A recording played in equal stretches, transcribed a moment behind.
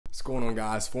What's going on,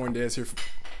 guys? Foreign Dez here.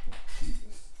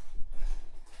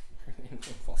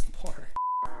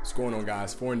 What's going on,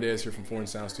 guys? Foreign Dez here from Foreign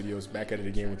Sound Studios, back at it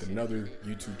again with another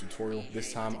YouTube tutorial.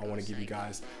 This time I want to give you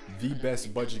guys the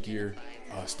best budget gear,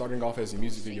 starting off as a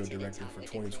music video director for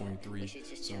 2023.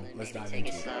 So let's dive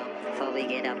into it. Before we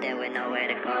get up there with nowhere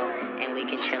to go, and we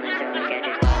can chill until we get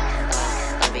it.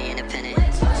 I'll be independent.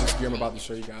 This gear I'm about to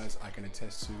show you guys, I can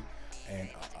attest to, and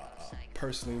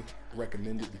personally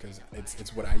recommend it because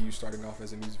it's what I use starting off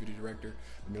as a music video director.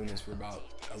 I'm doing this for about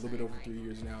a little bit over 3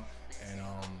 years now, and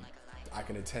I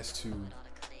can attest to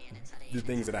the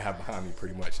things that I have behind me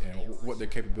pretty much and what their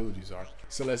capabilities are.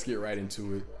 So let's get right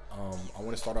into it. I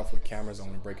want to start off with cameras. I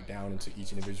want to break it down into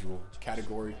each individual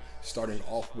category, starting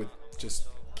off with just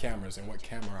cameras and what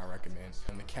camera I recommend.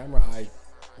 And the camera I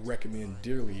recommend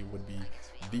dearly would be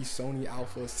the Sony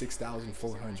Alpha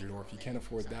 6400, or if you can't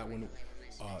afford that one,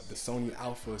 the Sony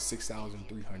Alpha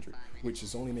 6300, which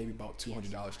is only maybe about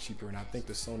 $200 cheaper, and I think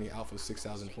the Sony Alpha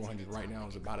 6400 right now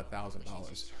is about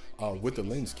 $1,000 with the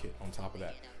lens kit on top of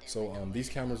that. So these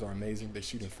cameras are amazing. They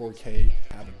shoot in 4K,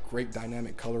 have a great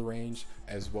dynamic color range,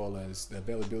 as well as the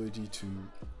availability to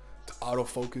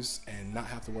autofocus and not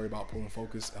have to worry about pulling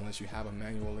focus unless you have a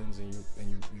manual lens and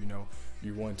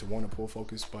you want to pull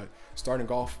focus. But starting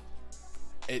off,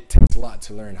 it takes a lot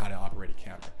to learn how to operate a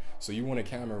camera. So you want a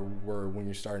camera where when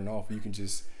you're starting off, you can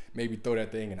just maybe throw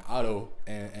that thing in auto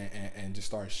and just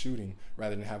start shooting,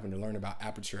 rather than having to learn about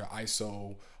aperture,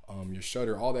 ISO, your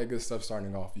shutter, all that good stuff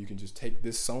starting off. You can just take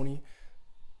this Sony,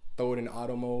 throw it in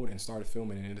auto mode and start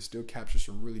filming, and it'll still capture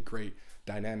some really great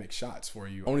dynamic shots for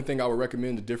you. Only thing I would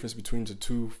recommend, the difference between the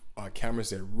two cameras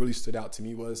that really stood out to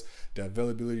me, was the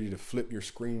availability to flip your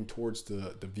screen towards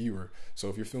the viewer. So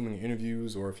if you're filming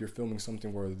interviews, or if you're filming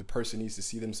something where the person needs to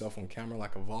see themselves on camera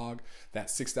like a vlog, that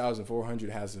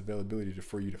 6400 has the availability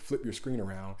for you to flip your screen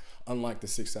around, unlike the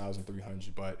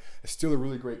 6300. But it's still a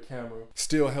really great camera,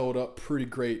 still held up pretty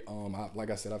great.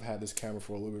 Like I said, I've had this camera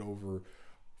for a little bit over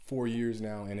 4 years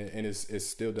now, and it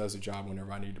still does the job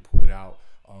whenever I need to pull it out.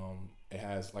 It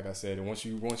has, like I said, and once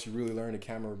you really learn the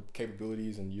camera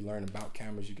capabilities and you learn about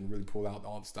cameras, you can really pull out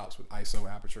all the stops with ISO,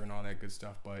 aperture, and all that good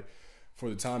stuff. But for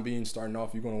the time being, starting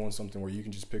off, you're going to want something where you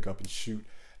can just pick up and shoot,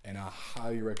 and I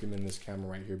highly recommend this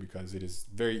camera right here because it is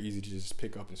very easy to just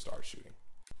pick up and start shooting.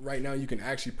 Right now, you can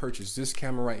actually purchase this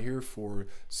camera right here for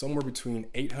somewhere between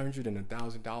 $800 and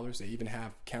 $1,000. They even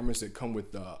have cameras that come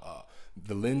with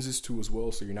the lenses too as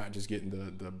well, so you're not just getting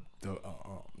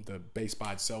the base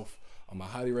by itself. I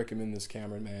highly recommend this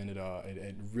camera, man.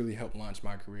 It really helped launch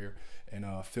my career in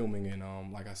filming,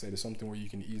 and like I said, it's something where you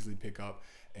can easily pick up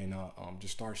and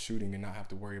just start shooting and not have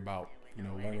to worry about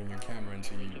learning your camera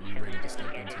until you're ready to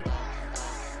step into it.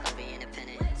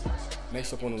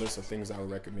 Next up on the list of things I would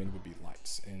recommend would be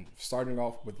lights. And starting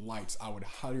off with lights, I would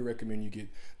highly recommend you get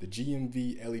the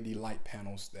GMV LED light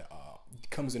panels that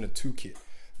comes in a 2-kit.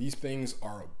 These things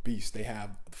are a beast. They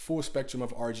have the full spectrum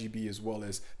of RGB, as well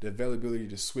as the availability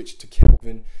to switch to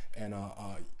Kelvin and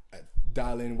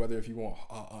dial in whether if you want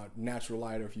natural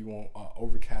light or if you want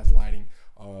overcast lighting.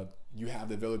 You have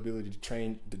the availability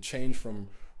to change from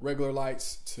regular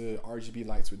lights to RGB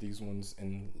lights with these ones,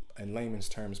 in layman's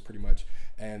terms, pretty much.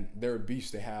 And they're a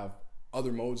beast. They have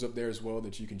other modes up there as well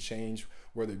that you can change,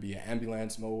 whether it be an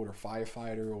ambulance mode or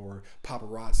firefighter or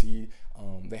paparazzi.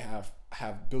 They have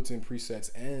built-in presets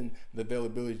and the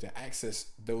availability to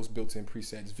access those built-in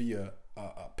presets via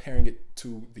pairing it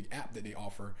to the app that they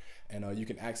offer, and you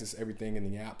can access everything in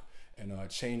the app and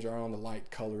change around the light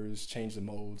colors, change the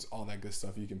modes, all that good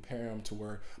stuff. You can pair them to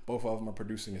where both of them are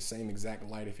producing the same exact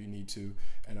light if you need to,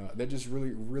 and they're just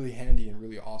really handy and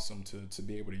really awesome to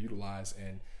be able to utilize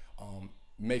and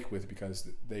make with, because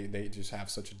they just have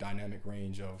such a dynamic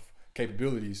range of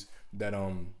capabilities that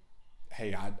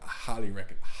hey, I highly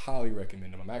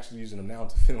recommend them. I'm actually using them now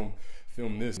to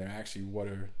film this. They're actually what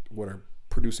are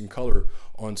producing color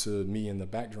onto me in the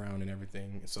background and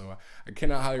everything. So I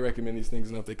cannot highly recommend these things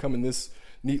enough. They come in this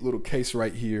neat little case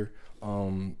right here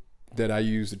that I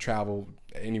use to travel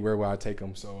anywhere where I take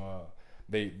them. So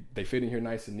they fit in here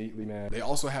nice and neatly, man. They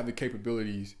also have the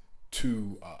capabilities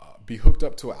to be hooked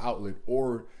up to an outlet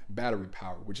or battery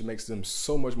power, which makes them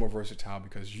so much more versatile,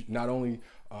 because not only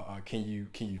can you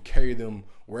carry them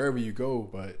wherever you go,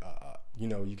 but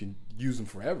you can use them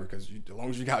forever, because as long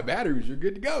as you got batteries, you're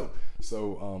good to go.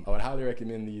 So I would highly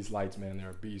recommend these lights, man. They're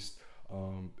a beast,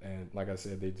 and like I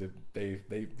said,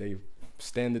 they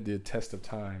standed the test of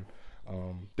time.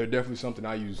 They're definitely something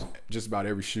I use just about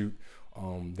every shoot.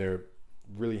 They're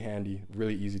really handy,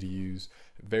 really easy to use,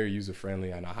 very user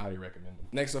friendly, and I highly recommend them.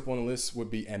 Next up on the list would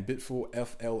be Ambitful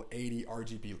FL80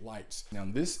 RGB lights. Now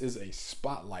this is a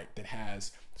spotlight that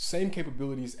has same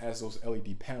capabilities as those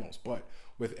LED panels, but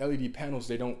with LED panels,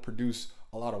 they don't produce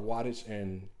a lot of wattage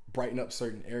and brighten up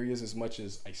certain areas as much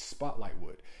as a spotlight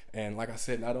would. And like I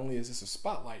said, not only is this a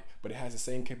spotlight, but it has the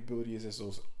same capabilities as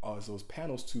those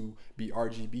panels to be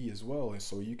RGB as well. And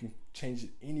so you can change it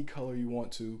any color you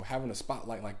want to. Having a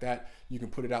spotlight like that, you can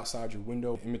put it outside your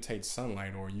window, imitate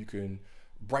sunlight, or you can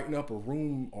brighten up a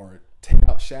room or take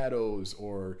out shadows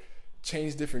or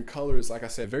change different colors. Like I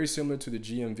said, very similar to the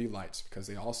GMV lights, because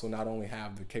they also not only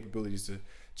have the capabilities to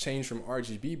change from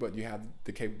RGB, but you have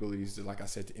the capabilities to, like I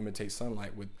said, to imitate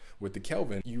sunlight with the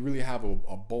Kelvin. You really have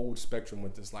a bold spectrum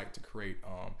with this light to create.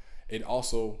 It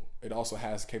also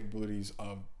has capabilities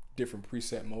of different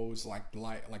preset modes, like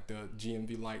the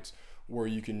GMV lights, where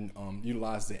you can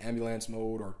utilize the ambulance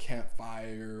mode or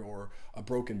campfire or a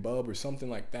broken bulb or something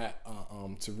like that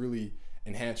to really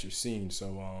enhance your scene.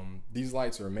 So these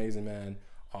lights are amazing, man.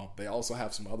 They also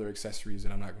have some other accessories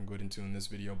that I'm not going to go into in this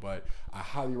video, but I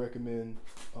highly recommend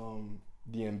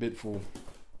the Ambitful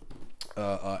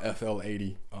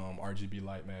FL80 RGB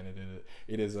light, man.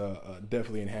 It is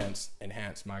definitely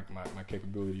enhanced my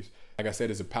capabilities. Like I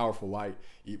said, it's a powerful light.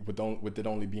 With it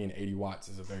only being 80 watts,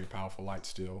 is a very powerful light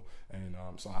still, and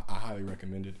so I highly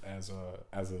recommend it as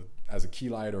a key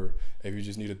light, or if you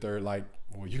just need a third light.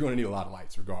 Well, you're going to need a lot of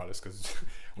lights regardless, because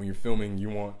when you're filming, you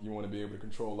want to be able to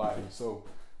control lighting. So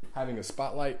having a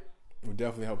spotlight will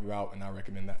definitely help you out, and I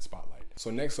recommend that spotlight. So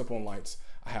next up on lights,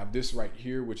 I have this right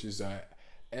here, which is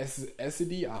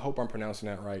Esidi. I hope I'm pronouncing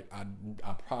that right.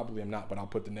 I probably am not, but I'll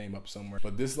put the name up somewhere.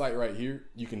 But this light right here,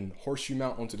 you can horseshoe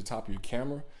mount onto the top of your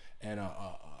camera, and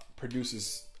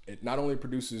it not only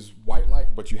produces white light,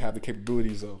 but you have the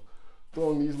capabilities of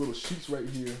throwing these little sheets right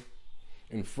here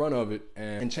in front of it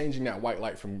and changing that white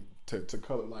light to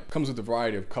colored light. It comes with a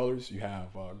variety of colors. You have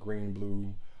green,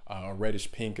 blue, a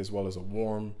reddish pink, as well as a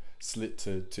warm slit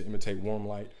to imitate warm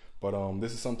light. But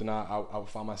this is something I would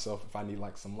find myself, if I need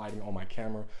like some lighting on my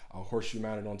camera, I'll horseshoe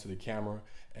mount it onto the camera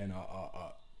and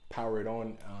power it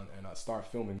on and start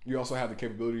filming. You also have the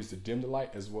capabilities to dim the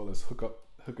light, as well as hook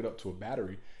it up to a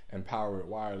battery and power it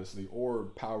wirelessly, or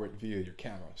power it via your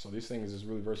camera. So this thing is just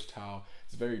really versatile.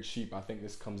 It's very cheap. I think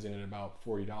this comes in at about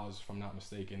 $40 if I'm not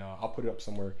mistaken. I'll put it up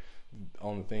somewhere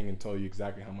on the thing and tell you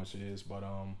exactly how much it is. But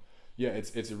yeah,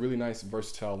 it's a really nice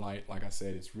versatile light. Like I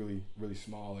said, it's really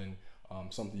small and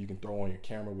something you can throw on your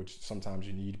camera, which sometimes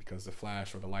you need because the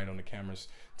flash or the light on the cameras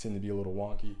tend to be a little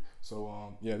wonky.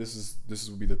 So yeah, this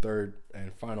will be the third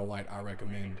and final light I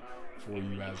recommend for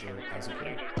you as a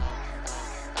creator.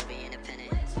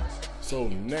 So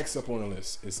next up on the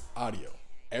list is audio.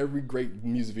 Every great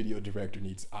music video director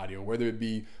needs audio, whether it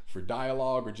be for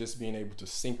dialogue or just being able to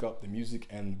sync up the music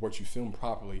and what you film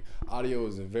properly. Audio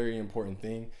is a very important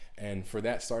thing, and for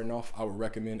that, starting off, I would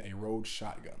recommend a Rode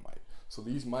Shotgun mic. So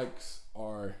these mics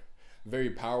are very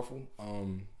powerful.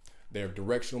 They're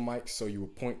directional mics, so you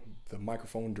would point the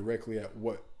microphone directly at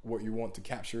what you want to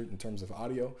capture in terms of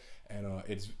audio, and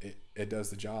it does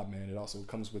the job, man. It also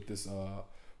comes with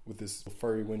this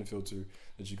furry wind filter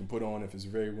that you can put on if it's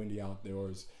very windy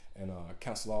outdoors, and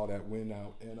cancel all that wind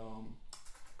out. And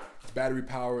it's battery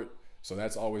powered, so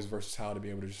that's always versatile to be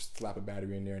able to just slap a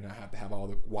battery in there and not have to have all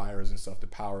the wires and stuff to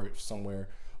power it somewhere.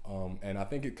 And I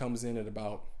think it comes in at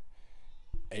about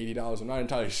 $80. I'm not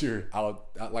entirely sure.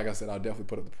 Like I said, I'll definitely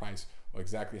put up the price of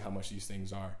exactly how much these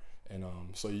things are, and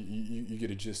so you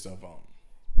get a gist of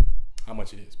how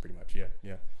much it is, pretty much.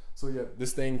 Yeah. So yeah,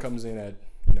 this thing comes in at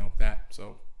that.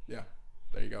 So yeah,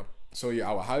 there you go. So yeah,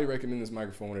 I would highly recommend this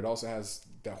microphone. It also has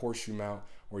that horseshoe mount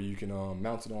where you can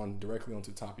mount it on directly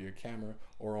onto the top of your camera,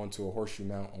 or onto a horseshoe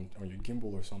mount on your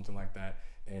gimbal or something like that,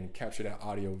 and capture that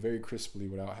audio very crisply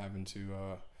without having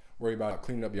to worry about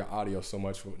cleaning up your audio so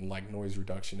much with like noise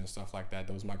reduction and stuff like that.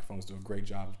 Those microphones do a great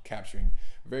job of capturing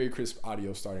very crisp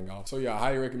audio starting off. So yeah, I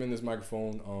highly recommend this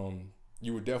microphone.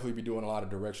 You would definitely be doing a lot of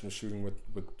directional shooting with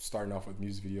starting off with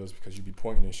music videos, because you'd be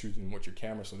pointing and shooting with your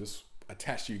camera. So this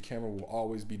attached to your camera will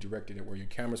always be directed at where your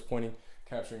camera's pointing,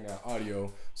 capturing that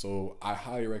audio. So I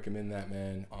highly recommend that,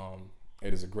 man.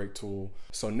 It is a great tool.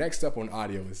 So next up on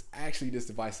audio is actually this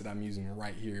device that I'm using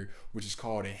right here, which is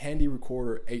called a Handy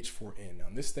Recorder H4n. Now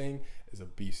this thing is a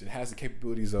beast. It has the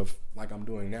capabilities of, like I'm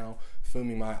doing now,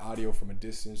 filming my audio from a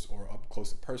distance or up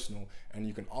close and personal. And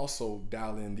you can also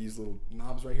dial in these little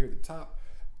knobs right here at the top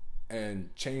and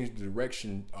change the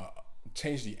direction,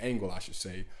 change the angle, I should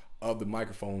say, of the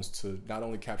microphones to not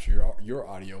only capture your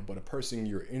audio, but a person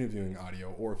you're interviewing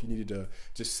audio. Or if you needed to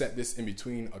just set this in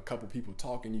between a couple people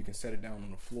talking, you can set it down on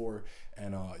the floor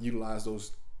and utilize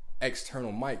those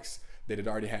external mics that it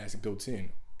already has built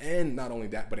in. And not only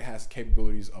that, but it has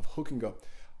capabilities of hooking up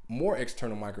more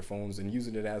external microphones and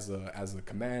using it as a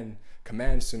command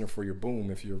center for your boom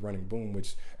if you're running boom,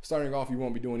 which starting off you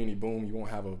won't be doing any boom, you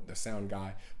won't have a sound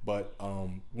guy, but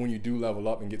when you do level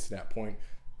up and get to that point,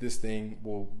 this thing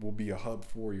will be a hub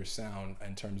for your sound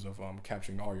in terms of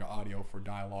capturing all your audio for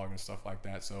dialogue and stuff like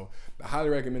that. So I highly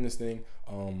recommend this thing.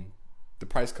 The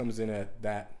price comes in at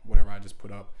that, whatever I just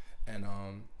put up, and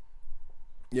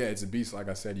yeah, it's a beast. Like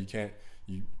I said, you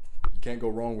can't go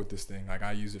wrong with this thing. Like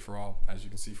I use it for all, as you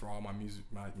can see, for all my music,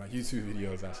 my YouTube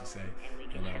videos, I should say,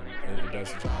 and it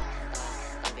does the job.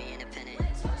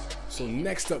 So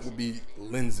next up would be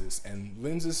lenses, and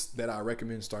lenses that I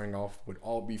recommend starting off would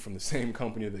all be from the same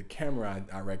company. The camera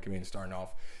I recommend starting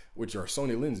off, which are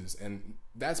Sony lenses, and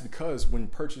that's because when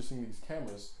purchasing these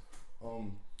cameras,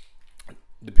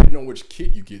 depending on which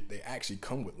kit you get, they actually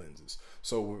come with lenses.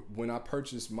 So when I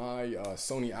purchased my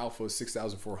Sony Alpha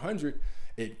 6400,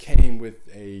 it came with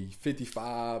a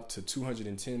 55 to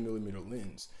 210 millimeter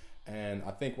lens, and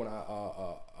I think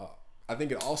I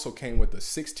think it also came with a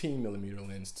 16 millimeter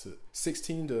lens to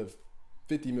 16 to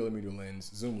 50 millimeter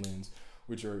lens, zoom lens,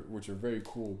 which are very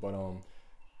cool. But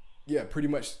yeah, pretty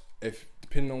much, if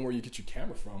depending on where you get your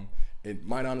camera from, it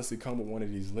might honestly come with one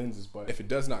of these lenses. But if it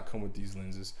does not come with these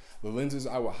lenses, the lenses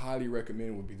I would highly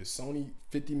recommend would be the Sony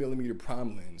 50 millimeter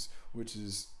prime lens, which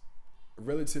is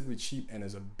relatively cheap and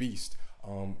is a beast.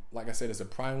 Like I said, it's a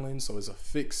prime lens, so it's a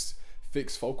fixed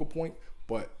focal point,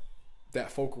 but that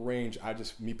focal range,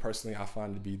 me personally, I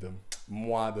find to be the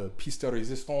piece de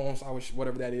resistance,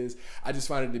 whatever that is. I just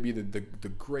find it to be the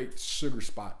great sugar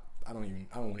spot. I don't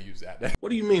want to use that. What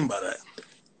do you mean by that?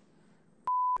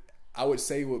 I would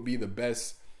say it would be the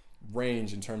best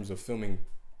range in terms of filming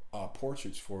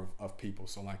portraits of people.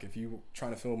 So like if you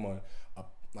trying to film a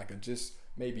just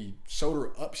maybe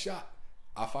shoulder up shot,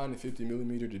 I find the 50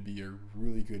 millimeter to be a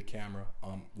really good camera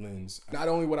lens. Not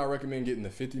only would I recommend getting the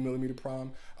 50 millimeter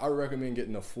prime, I would recommend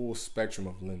getting a full spectrum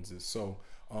of lenses. So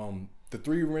the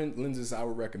three lenses I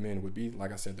would recommend would be,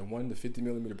 like I said, the 50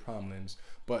 millimeter prime lens.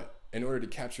 But in order to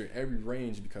capture every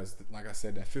range, because like I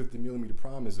said, that 50 millimeter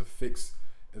prime is a fixed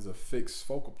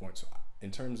focal point. So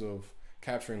in terms of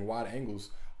capturing wide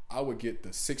angles, I would get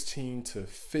the 16 to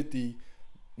 50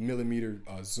 millimeter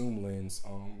zoom lens,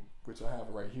 which I have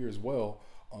right here as well.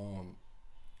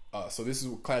 So this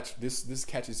is this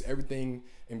catches everything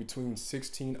in between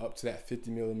 16 up to that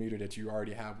 50 millimeter that you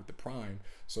already have with the prime.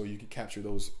 So you can capture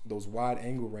those wide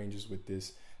angle ranges with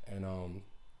this, and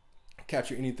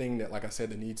capture anything that, like I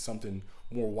said, that needs something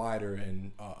more wider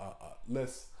and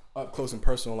less up close and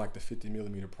personal, like the 50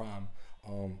 millimeter prime,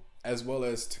 as well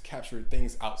as to capture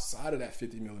things outside of that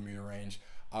 50 millimeter range.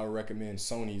 I would recommend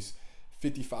Sony's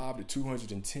 55 to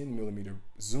 210 millimeter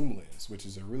zoom lens, which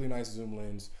is a really nice zoom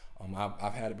lens.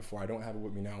 I've had it before. I don't have it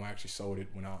with me now. I actually sold it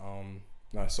when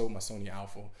I sold my Sony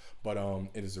Alpha, but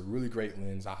it is a really great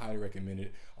lens. I highly recommend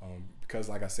it because,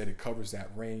 like I said, it covers that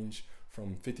range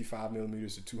from 55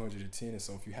 millimeters to 210. And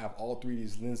so if you have all three of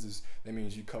these lenses, that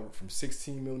means you cover from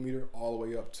 16 millimeter all the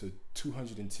way up to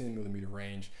 210 millimeter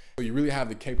range. So you really have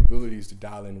the capabilities to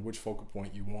dial in which focal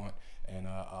point you want and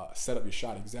set up your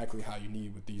shot exactly how you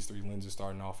need with these three lenses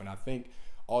starting off. And I think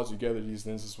altogether these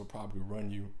lenses will probably run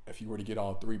you, if you were to get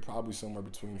all three, probably somewhere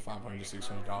between $500 to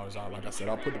 $600 out. Like I said,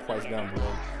 I'll put the price down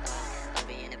below.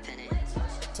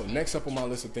 So next up on my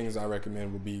list of things I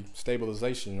recommend would be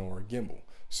stabilization or a gimbal.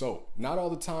 So not all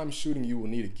the time shooting you will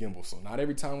need a gimbal. So not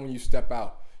every time when you step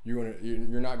out, you're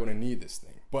not gonna need this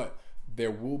thing. But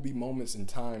there will be moments and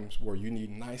times where you need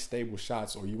nice stable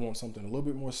shots, or you want something a little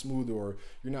bit more smooth, or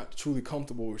you're not truly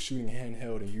comfortable with shooting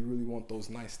handheld and you really want those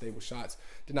nice stable shots,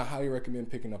 then I highly recommend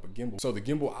picking up a gimbal. So the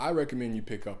gimbal I recommend you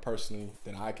pick up personally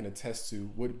that I can attest to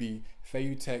would be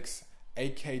Feiyutech's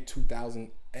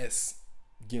AK2000S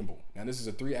gimbal. Now this is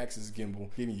a 3-axis gimbal,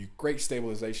 giving you great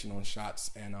stabilization on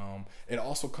shots, and it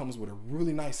also comes with a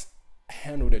really nice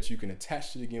handle that you can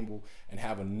attach to the gimbal and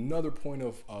have another point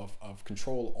of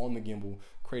control on the gimbal,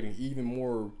 creating even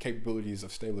more capabilities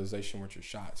of stabilization with your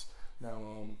shots.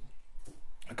 Now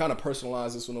I kind of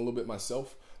personalized this one a little bit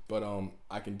myself, but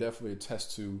I can definitely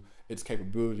attest to its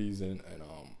capabilities and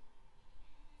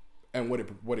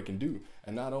what it can do.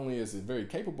 And not only is it very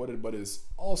capable, but it's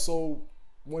also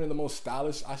one of the most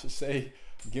stylish, I should say,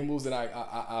 gimbals that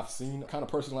I've seen. I kind of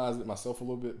personalized it myself a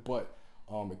little bit, but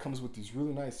it comes with these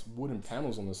really nice wooden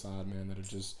panels on the side, man, that are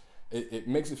just, it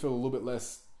makes it feel a little bit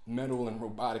less metal and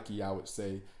robotic-y, I would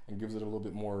say, and gives it a little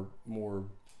bit more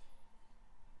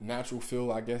natural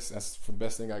feel, I guess. That's the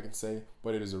best thing I can say.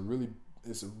 But it's a really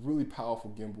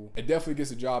powerful gimbal. It definitely gets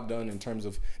the job done in terms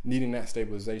of needing that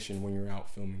stabilization when you're out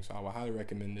filming. So I would highly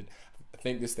recommend it.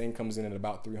 think this thing comes in at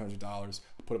about $300. I'll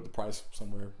put up the price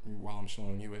somewhere while I'm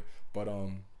showing you it. But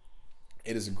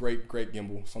it is a great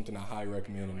gimbal, something I highly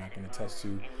recommend, and I can attest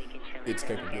to its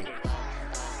capabilities.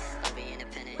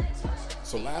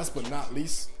 So last but not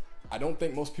least, I don't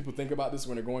think most people think about this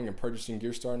when they're going and purchasing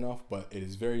gear starting off, but it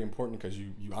is very important because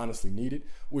you honestly need it,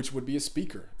 which would be a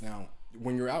speaker. Now,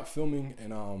 when you're out filming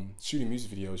and shooting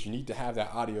music videos, you need to have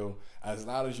that audio as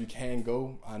loud as you can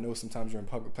go. I know sometimes you're in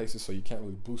public places, so you can't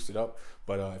really boost it up,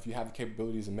 but if you have the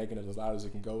capabilities of making it as loud as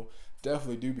it can go,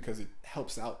 definitely do, because it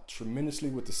helps out tremendously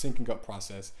with the syncing up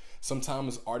process.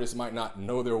 Sometimes artists might not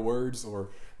know their words or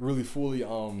really fully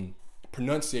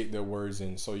pronunciate their words,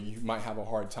 and so you might have a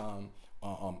hard time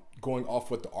going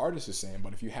off what the artist is saying.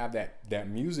 But if you have that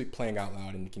music playing out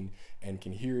loud and you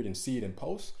can hear it and see it in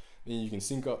post, then you can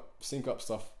sync up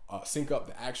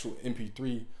the actual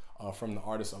MP3 from the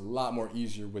artist a lot more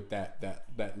easier with that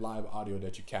live audio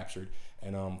that you captured.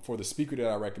 And for the speaker that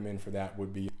I recommend for that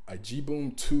would be a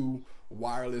G-Boom 2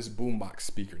 wireless boombox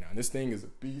speaker. Now this thing is a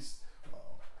beast.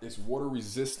 It's water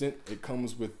resistant. It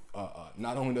comes with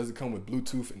not only does it come with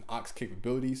Bluetooth and aux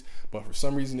capabilities, but for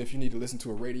some reason, if you need to listen to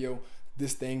a radio,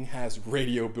 this thing has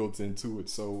radio built into it.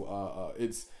 So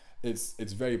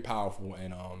it's very powerful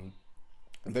and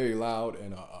very loud,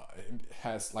 and it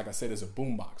has, like I said, it's a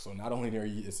boombox. So not only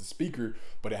it's a speaker,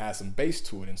 but it has some bass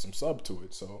to it and some sub to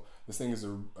it. So this thing is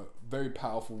a very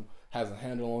powerful, has a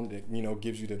handle on it that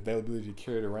gives you the availability to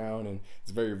carry it around, and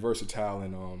it's very versatile.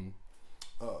 And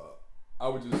I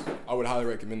would highly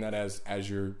recommend that as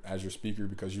your speaker,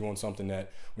 because you want something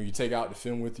that when you take out to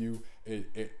film with you,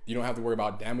 you don't have to worry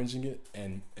about damaging it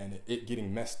and it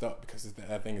getting messed up, because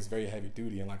that thing is very heavy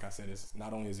duty. And like I said, it's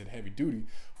not only is it heavy duty,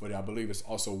 but I believe it's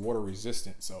also water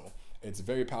resistant. So it's a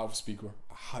very powerful speaker.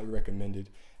 I highly recommend it,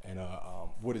 and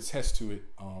would attest to it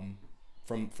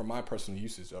from my personal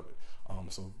usage of it.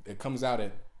 So it comes out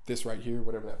at this right here,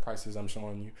 whatever that price is I'm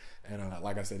showing you, and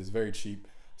like I said, it's very cheap.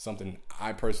 Something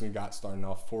I personally got starting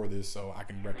off for this, so I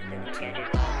can recommend it to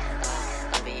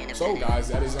you. So guys,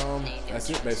 that's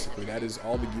it basically. That is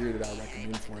all the gear that I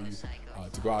recommend for you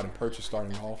to go out and purchase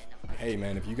starting off. Hey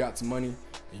man, if you got some money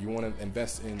and you want to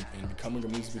invest in becoming a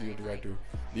music video director,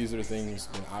 these are the things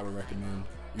that I would recommend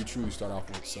you truly start off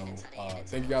with. So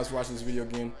thank you guys for watching this video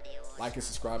again. Like and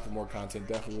subscribe for more content.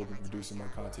 Definitely will be producing more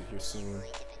content here soon.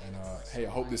 And hey, I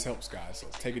hope this helps, guys. So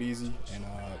take it easy and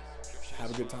have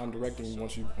a good time directing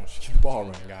once you get the ball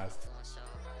running, guys.